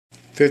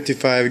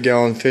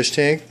55-gallon fish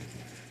tank,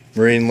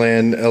 Marine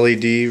Land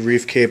LED,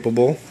 reef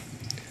capable,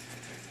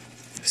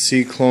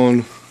 sea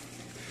clone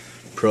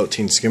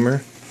protein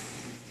skimmer.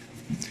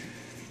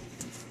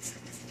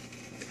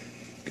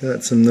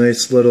 Got some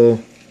nice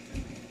little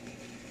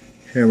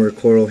hammer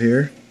coral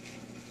here.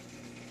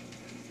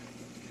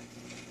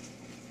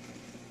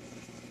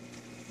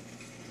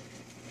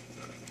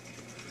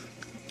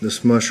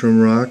 This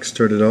mushroom rock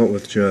started out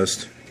with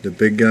just the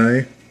big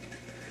guy.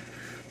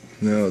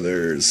 Now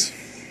there's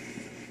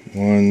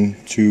 1,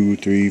 2,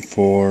 3,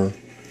 4. I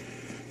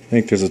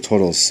think there's a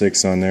total of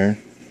 6 on there.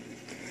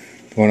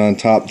 The one on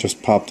top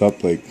just popped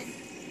up like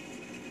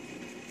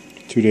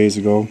 2 days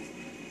ago.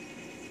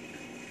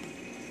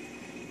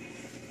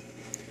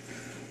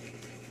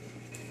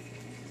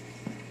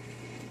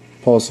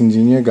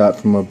 Paulsonzenia got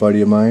from a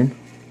buddy of mine.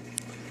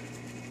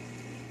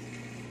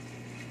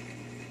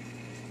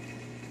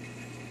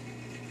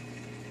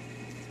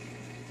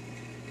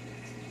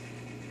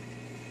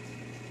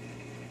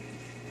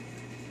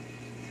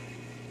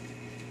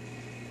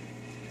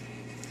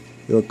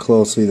 If you look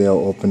closely, they'll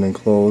open and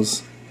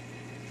close.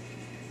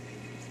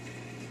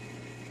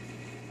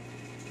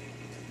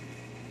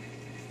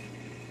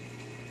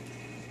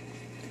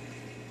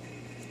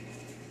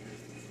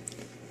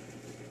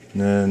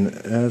 And then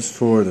as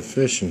for the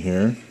fish in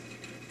here,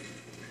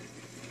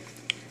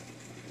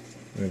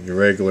 we have your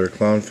regular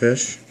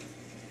clownfish,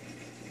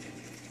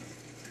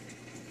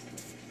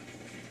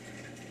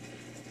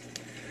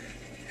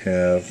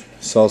 have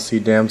salt sea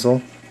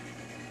damsel,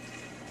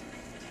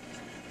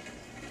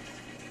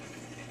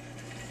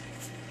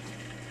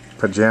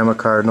 pajama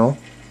cardinal,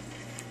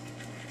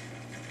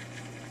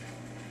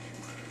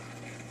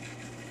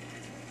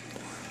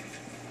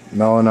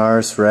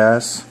 Melanaris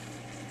wrasse.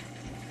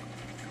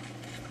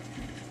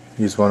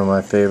 He's one of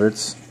my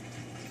favorites.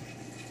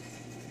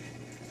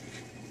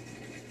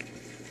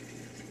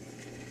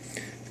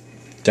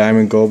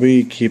 Diamond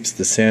goby keeps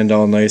the sand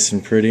all nice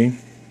and pretty.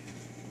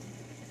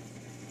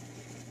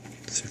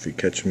 Let's see if we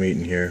catch him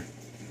eating here.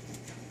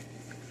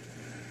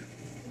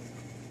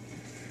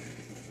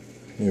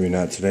 Maybe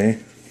not today.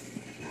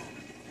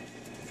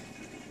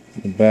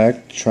 In the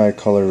back,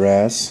 tricolor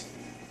wrasse.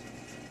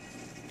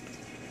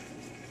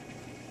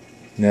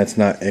 And that's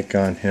not ick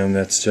on him,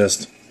 that's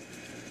just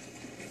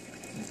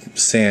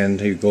sand.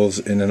 He goes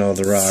in and out of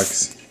the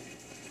rocks.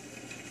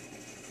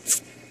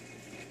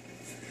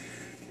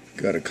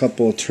 Got a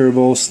couple of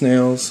turbo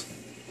snails.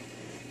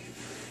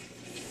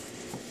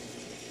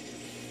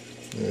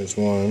 There's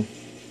one.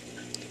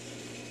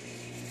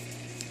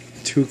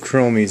 2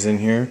 chromies in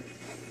here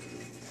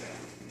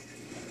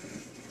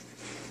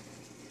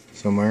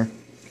somewhere.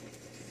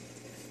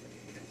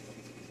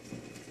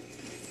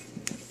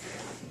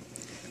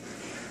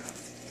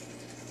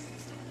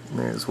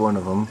 There's one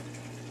of them.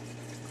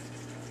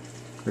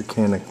 They're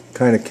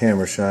kind of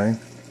camera shy.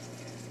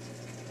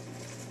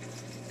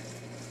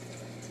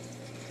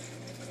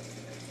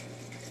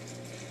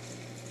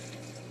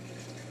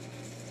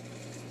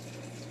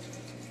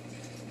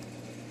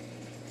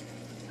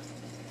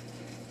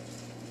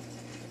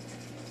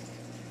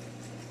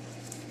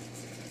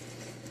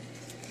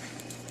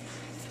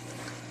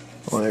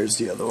 Oh, there's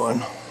the other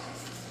one.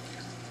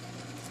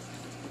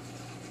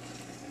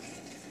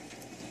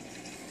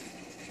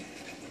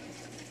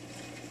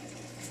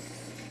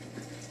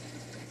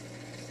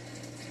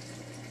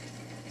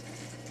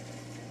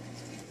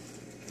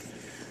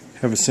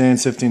 Have a sand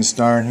sifting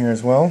star in here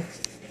as well,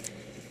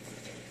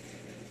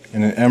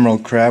 and an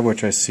emerald crab,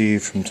 which I see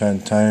from time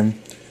to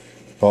time.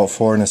 About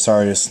 4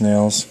 Nasarius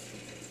snails.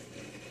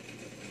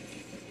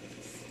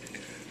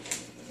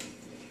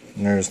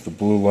 And there's the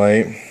blue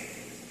light,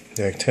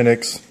 the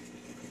actinics.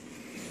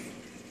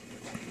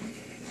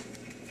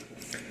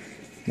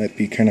 Might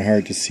be kind of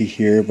hard to see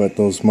here, but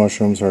those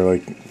mushrooms are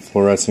like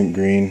fluorescent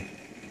green.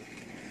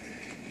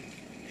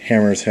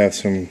 Hammers have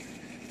some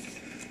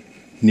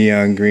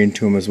neon green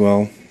to them as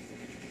well.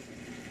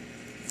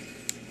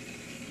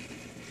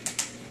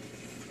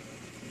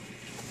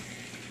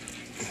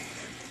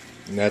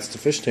 And that's the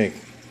fish tank.